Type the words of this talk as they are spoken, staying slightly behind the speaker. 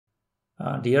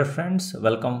Dear friends,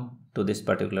 welcome to this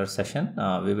particular session.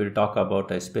 We will talk about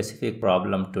a specific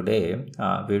problem today.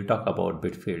 We will talk about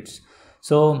bitfields.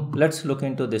 So let's look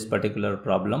into this particular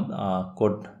problem,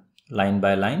 code line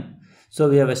by line. So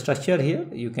we have a structure here.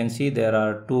 You can see there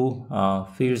are two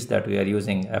fields that we are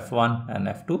using, F1 and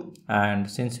F2. And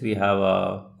since we have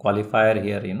a qualifier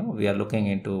here, we are looking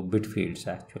into bit fields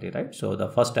actually, right? So the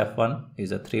first F1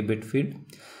 is a 3-bit field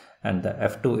and the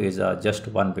F2 is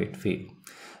just 1-bit field.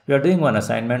 We are doing one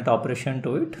assignment operation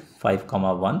to it,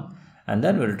 5,1, and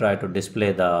then we'll try to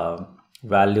display the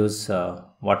values,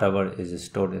 whatever is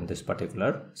stored in this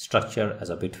particular structure as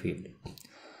a bit field.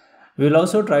 We will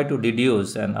also try to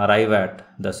deduce and arrive at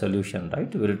the solution,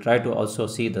 right? We will try to also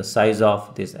see the size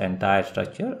of this entire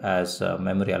structure as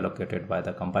memory allocated by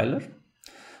the compiler.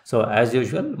 So as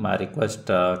usual, my request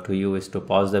to you is to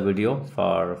pause the video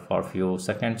for a few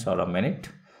seconds or a minute,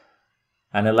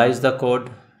 analyze the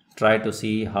code, try to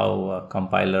see how a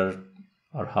compiler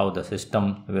or how the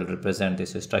system will represent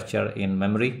this structure in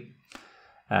memory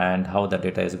and how the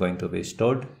data is going to be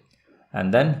stored,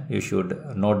 and then you should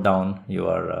note down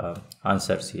your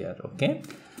answers here. Okay,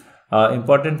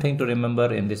 important thing to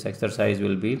remember in this exercise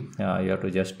will be you have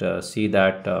to just see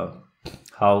that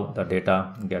how the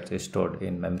data gets stored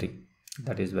in memory.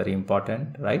 That is very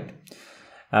important, right?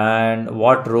 And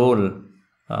what role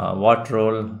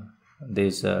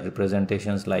these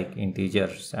representations like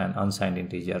integers and unsigned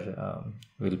integer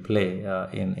will play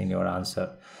in your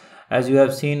answer. As you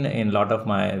have seen in a lot of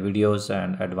my videos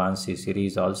and advanced C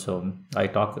series also, I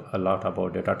talk a lot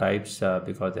about data types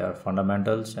because they are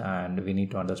fundamentals and we need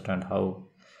to understand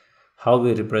how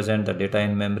we represent the data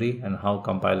in memory and how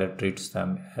compiler treats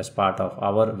them as part of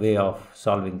our way of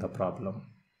solving the problem.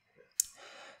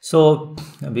 So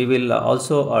we will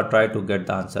also try to get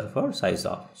the answer for size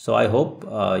of. So I hope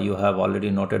you have already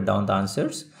noted down the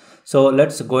answers. So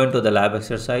let's go into the lab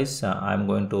exercise. I'm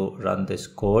going to run this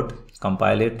code,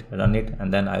 compile it, run it,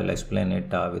 and then I will explain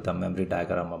it with a memory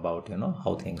diagram about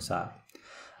how things are.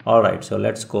 All right, so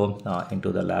let's go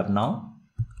into the lab now.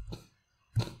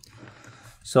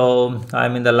 So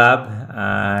I'm in the lab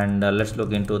and let's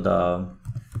look into the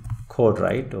code,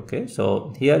 right? Okay,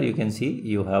 so here you can see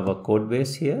you have a code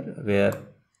base here where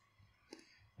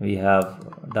we have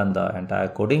done the entire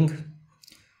coding.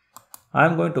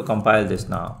 I'm going to compile this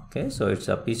now. Okay, so it's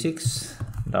a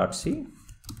p6.c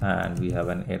and we have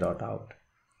an a.out.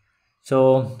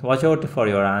 So watch out for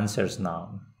your answers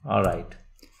now. All right,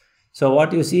 so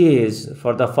what you see is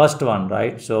for the first one,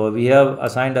 right? So we have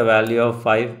assigned a value of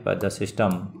 5, but the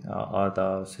system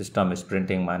is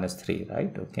printing -3,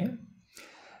 right? Okay.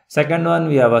 Second one,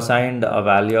 we have assigned a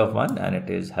value of 1 and it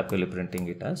is happily printing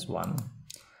it as 1.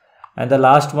 And the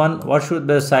last one, what should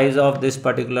be the size of this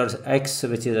particular X,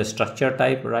 which is a structure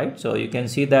type, right? So you can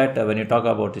see that when you talk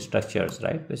about the structures,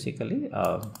 right, basically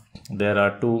there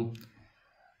are two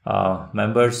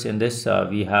members in this.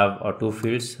 We have two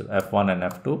fields, F1 and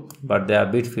F2, but they are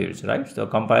bit fields, right? So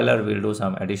compiler will do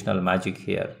some additional magic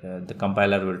here. The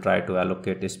compiler will try to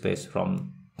allocate the space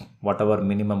from whatever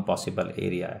minimum possible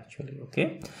area actually.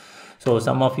 Okay, so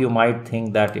some of you might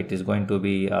think that it is going to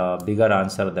be a bigger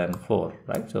answer than 4,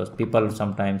 right? So people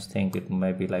sometimes think it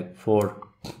may be like 4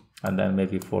 and then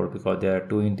maybe 4 because there are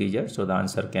two integers, so the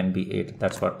answer can be 8.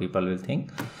 That's what people will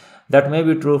think. That may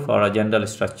be true for a general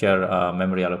structure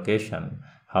memory allocation.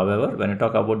 However, when you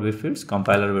talk about bit fields,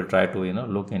 compiler will try to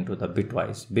look into the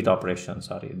bit operations,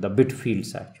 the bit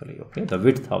fields actually. Okay, the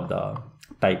width of the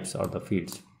types or the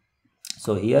fields.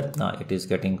 So here now it is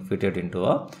getting fitted into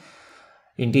a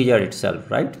integer itself,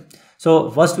 right?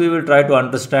 So first we will try to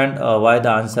understand why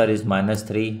the answer is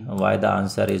 -3, why the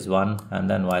answer is 1, and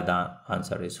then why the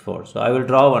answer is 4. So I will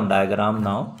draw one diagram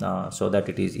now so that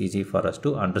it is easy for us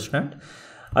to understand.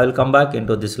 I will come back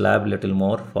into this lab little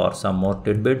more for some more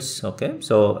tidbits. Okay,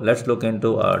 so let's look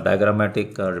into a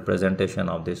diagrammatic representation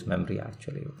of this memory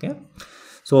actually. Okay,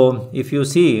 so if you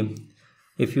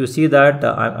see that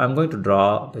I'm going to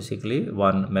draw basically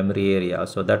one memory area.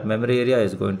 So that memory area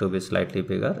is going to be slightly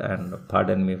bigger, and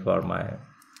pardon me for my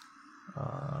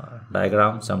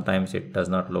diagram. Sometimes it does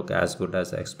not look as good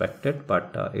as expected,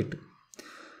 but it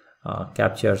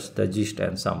captures the gist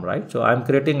and some, right? So I'm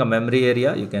creating a memory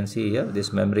area. You can see here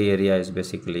this memory area is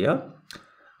basically a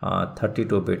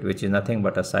 32-bit, which is nothing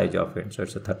but a size of it. So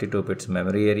it's a 32 bits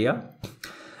memory area.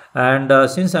 And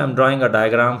since I'm drawing a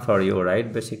diagram for you,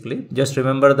 right, basically just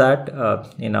remember that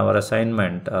in our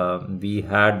assignment we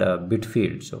had bit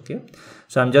fields. Okay,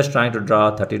 so I'm just trying to draw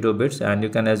 32 bits, and you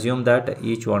can assume that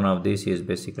each one of these is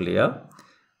basically a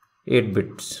 8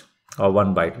 bits or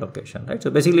 1 byte location, right? So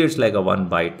basically it's like a 1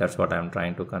 byte. That's what I'm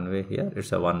trying to convey here.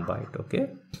 It's a 1 byte. Okay,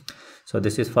 So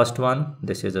this is first one,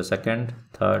 this is the second,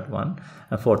 third one,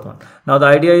 and fourth one. Now the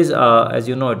idea is, as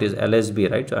you know, it is LSB,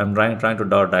 right? So I'm trying to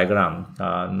draw a diagram,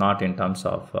 not in terms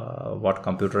of what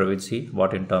computer will see,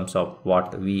 but in terms of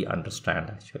what we understand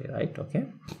actually, right? Okay.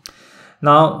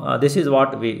 Now this is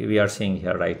what we are seeing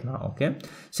here right now. Okay,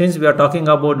 since we are talking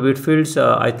about bitfields,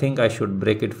 I think I should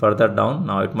break it further down.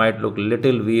 Now it might look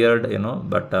little weird, you know,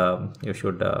 but you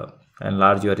should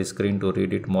enlarge your screen to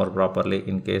read it more properly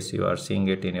in case you are seeing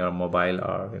it in your mobile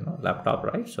or, you know, laptop,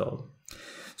 right? So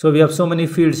we have so many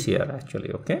fields here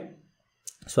actually. Okay,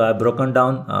 so I have broken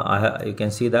down, you can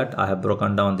see that I have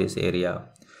broken down this area.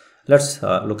 Let's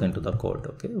look into the code.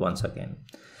 Okay, once again.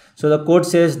 So the code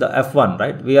says the F1,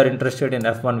 right? We are interested in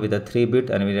F1 with a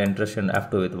 3-bit and we are interested in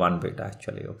F2 with 1 bit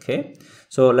actually. Okay,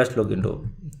 so let's look into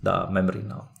the memory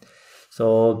now.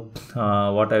 So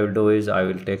what I will do is I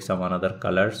will take some another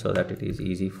color so that it is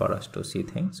easy for us to see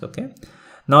things. Okay,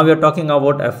 now we are talking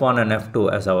about F1 and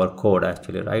F2 as our code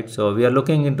actually, right? So we are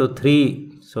looking into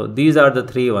 3. So these are the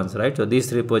 3 ones, right? So these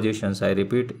 3 positions, I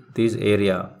repeat, this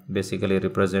area basically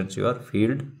represents your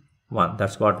field 1.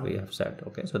 That's what we have said.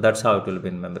 Okay, so that's how it will be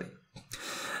in memory.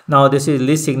 Now this is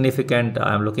least significant.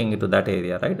 I am looking into that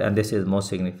area, right? And this is most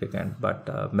significant,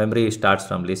 but memory starts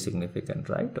from least significant,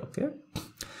 right? Okay.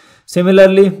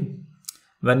 Similarly,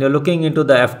 when you're looking into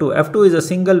the F2 is a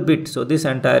single bit. So this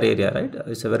entire area, right?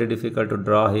 It's very difficult to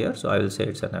draw here. So I will say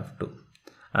it's an F2.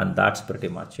 And that's pretty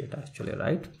much it actually,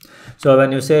 right? So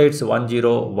when you say it's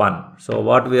 101, so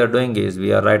what we are doing is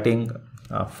we are writing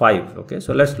 5. Okay,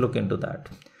 so let's look into that.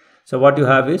 So what you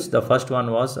have is the first one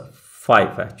was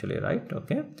 5 actually, right?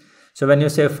 Okay, so when you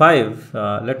say 5,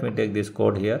 let me take this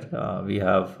code here. We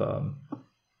have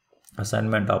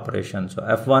assignment operation. So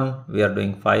F1 we are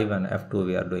doing 5 and F2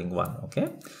 we are doing 1. Okay,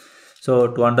 so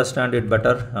to understand it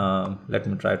better, let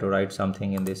me try to write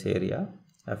something in this area,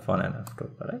 F1 and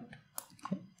F2, correct?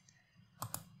 Okay.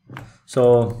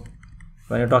 So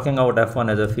when you're talking about F1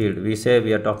 as a field, we say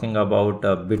we are talking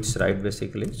about bits, right?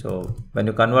 Basically, so when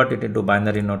you convert it into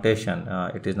binary notation,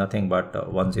 it is nothing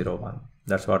but 101.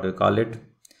 That's what we call it.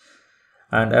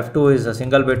 And F2 is a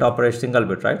single bit operation,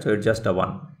 right? So it's just a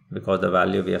 1 because the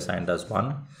value we assigned as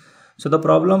 1. So the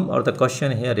problem or the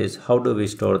question here is how do we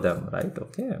store them, right?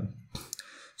 Okay.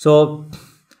 So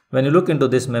when you look into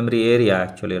this memory area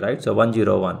actually, right? So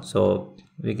 101. So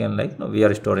we can we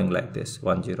are storing like this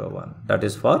 101. That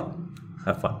is for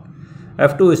F1.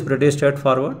 F2 is pretty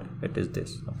straightforward. It is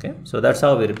this. Okay. So that's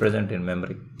how we represent in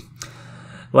memory.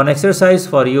 One exercise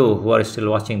for you who are still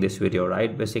watching this video,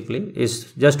 right, basically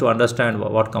is just to understand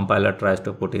what compiler tries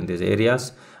to put in these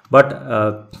areas.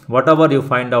 But whatever you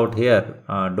find out here,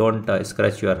 don't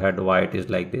scratch your head why it is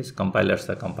like this. Compilers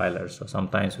are compilers. So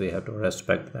sometimes we have to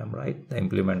respect them, right? The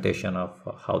implementation of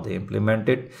how they implement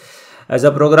it. As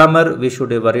a programmer, we should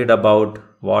be worried about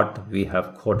what we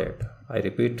have coded. I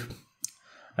repeat,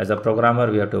 as a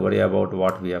programmer, we have to worry about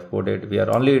what we have coded. We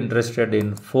are only interested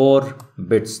in 4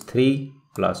 bits, 3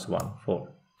 plus 1, 4.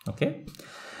 Okay.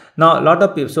 Now a lot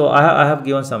of people, so I have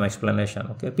given some explanation.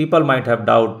 Okay, people might have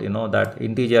doubt, that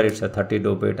integer is a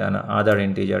 32-bit and other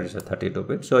integer is a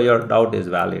 32-bit. So your doubt is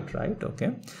valid, right?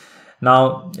 Okay.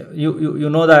 Now you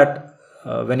know that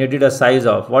when you did a size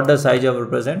of, what does size of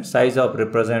represent? Size of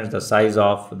represents the size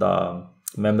of the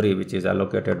memory which is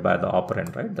allocated by the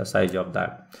operand, right? The size of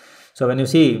that. So when you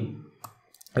see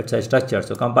it's a structure,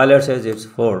 so compiler says it's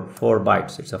 4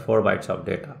 bytes. It's a 4 bytes of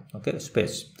data. Okay,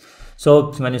 space.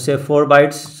 So when you say 4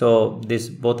 bytes, so these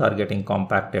both are getting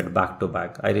compacted back to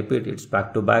back. I repeat, it's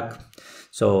back to back.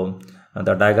 So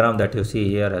the diagram that you see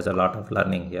here has a lot of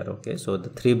learning here. Okay, so the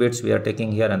 3 bits we are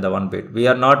taking here and the 1 bit. We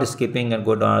are not skipping and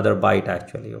go to another byte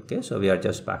actually. Okay, so we are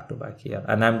just back to back here,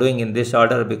 and I'm doing in this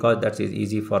order because that is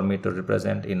easy for me to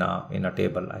represent in a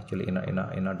table actually, in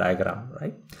a diagram,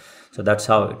 right? So that's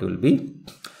how it will be.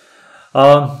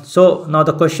 So now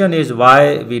the question is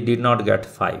why we did not get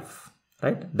 5,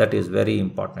 right? That is very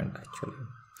important actually.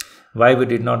 Why we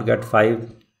did not get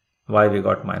 5, why we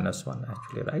got -1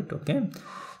 actually, right? Okay.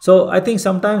 So I think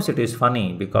sometimes it is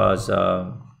funny because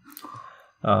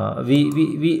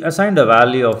we assigned a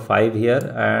value of 5 here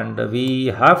and we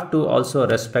have to also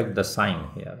respect the sign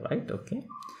here, right? Okay.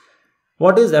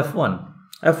 What is F1?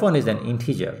 F1 is an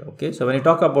integer. Okay, so when you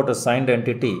talk about a signed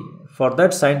entity, for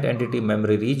that signed entity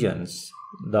memory regions,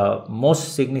 the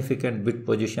most significant bit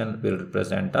position will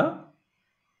represent a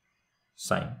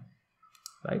sign,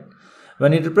 right?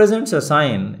 When it represents a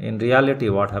sign, in reality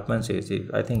what happens is,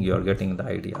 I think you are getting the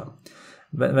idea.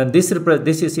 When this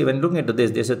you see, when looking into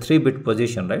this, there's a 3-bit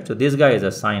position, right? So this guy is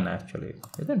a sign actually,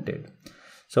 isn't it?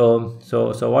 So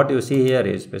what you see here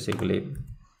is basically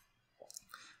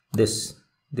this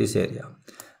area.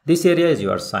 This area is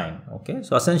your sign. Okay,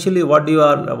 so essentially what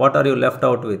are you left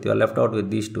out with? You are left out with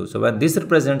these two. So when this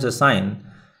represents a sign,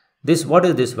 what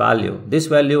is this value? This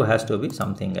value has to be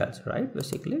something else, right?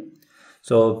 Basically.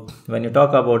 So when you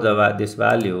talk about this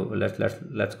value,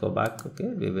 let's go back. Okay,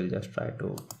 we will just try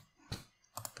to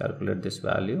calculate this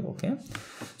value. Okay,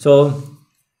 so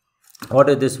what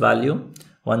is this value?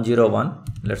 101.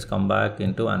 Let's come back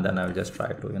into, and then I will just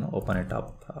try to open it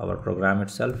up, our program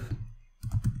itself,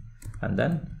 and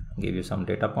then give you some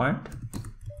data point,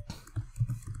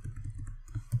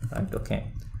 right?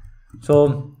 Okay,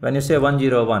 so when you say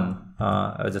 101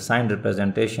 as a signed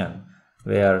representation,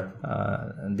 where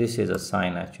this is a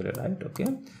sign actually, right? Okay,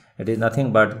 it is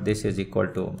nothing but this is equal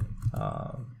to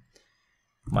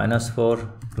 -4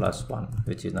 plus 1,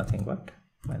 which is nothing but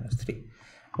 -3.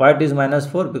 Why it is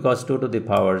 -4? Because 2 to the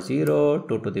power 0,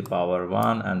 2 to the power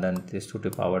 1, and then this 2 to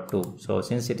the power 2. So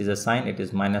since it is a sign, it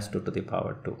is -2 to the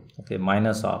power 2. Okay,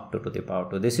 minus of 2 to the power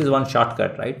 2. This is one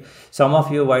shortcut, right? Some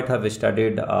of you might have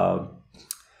studied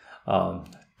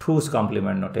 2's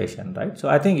complement notation, right? So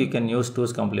I think you can use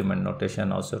 2's complement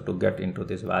notation also to get into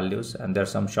these values, and there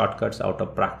are some shortcuts out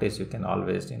of practice. You can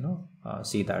always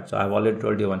see that. So I've already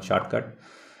told you one shortcut.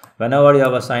 Whenever you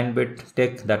have a signed bit,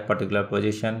 take that particular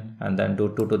position and then do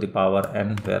 2 to the power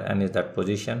n, where n is that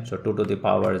position. So 2 to the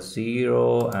power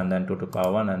 0, and then 2 to the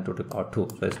power 1, and 2 to the power 2.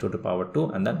 So it's 2 to the power 2,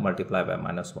 and then multiply by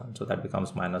 -1. So that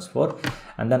becomes -4,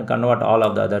 and then convert all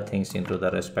of the other things into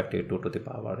the respective 2 to the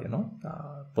power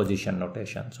position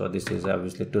notation. So this is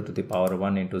obviously 2 to the power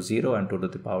 1 into 0, and 2 to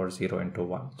the power 0 into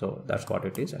 1. So that's what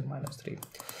it is, and -3.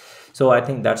 So I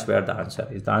think that's where the answer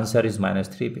is. The answer is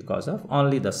 -3 because of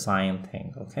only the sign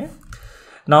thing. Okay.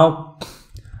 Now,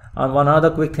 one other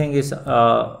quick thing is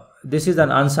this is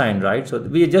an unsigned, right? So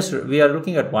we are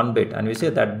looking at one bit, and we say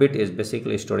that bit is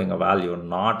basically storing a value,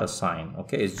 not a sign.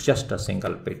 Okay, it's just a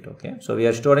single bit. Okay, so we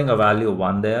are storing a value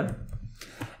 1 there.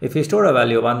 If we store a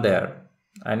value 1 there,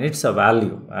 and it's a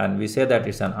value, and we say that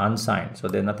it's an unsigned, so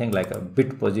there's nothing like a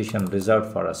bit position reserved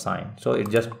for a sign, so it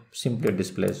just simply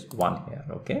displays 1 here.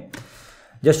 Okay,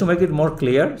 just to make it more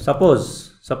clear,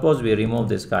 suppose we remove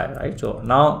this guy, right? So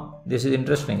now this is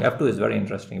interesting. F2 is very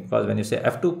interesting, because when you say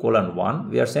F2:1,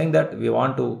 we are saying that we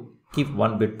want to keep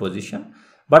 1 bit position,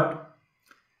 but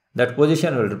that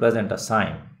position will represent a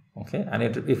sign. Okay, and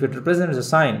if it represents a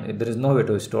sign, there is no way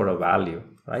to store a value,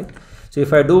 right? So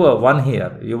if I do a 1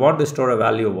 here, you want to store a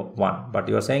value 1, but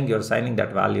you are saying you're assigning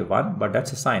that value 1, but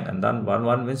that's a sign, and then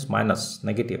 1 means minus,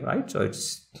 negative, right? So it's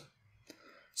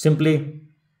simply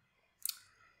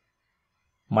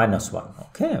 -1.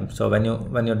 Okay, so when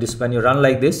you run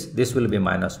like this will be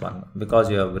 -1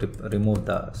 because you have removed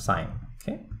the sign.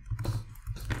 Okay,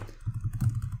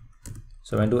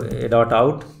 so when you do a dot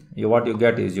out, what you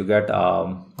get is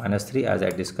 -3, as I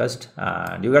discussed,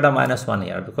 and you get a -1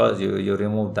 here because you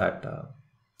remove that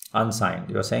unsigned.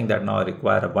 You are saying that now I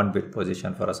require a 1 bit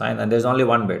position for a sign, and there's only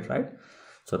 1 bit, right?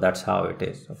 So that's how it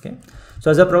is. Okay,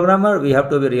 so as a programmer, we have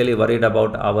to be really worried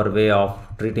about our way of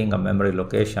treating a memory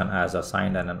location as a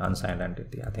signed and an unsigned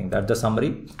entity. I think that's the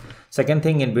summary. Second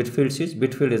thing in bitfields is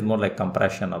bitfield is more like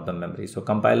compression of the memory. So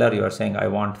compiler, you are saying I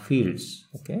want fields.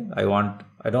 Okay,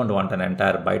 I don't want an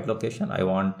entire byte location. I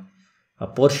want a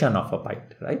portion of a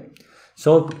byte, right?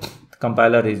 So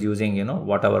compiler is using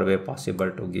whatever way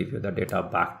possible to give you the data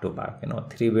back to back.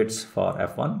 3 bits for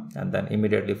F1, and then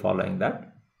immediately following that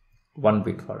 1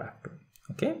 bit for F2.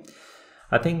 Okay,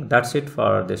 I think that's it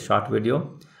for this short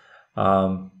video.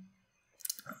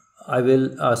 I will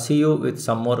see you with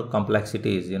some more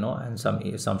complexities, and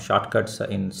some shortcuts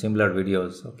in similar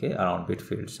videos, okay, around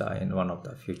bitfields in one of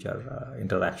the future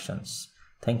interactions.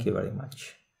 Thank you very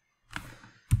much.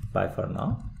 Bye for now.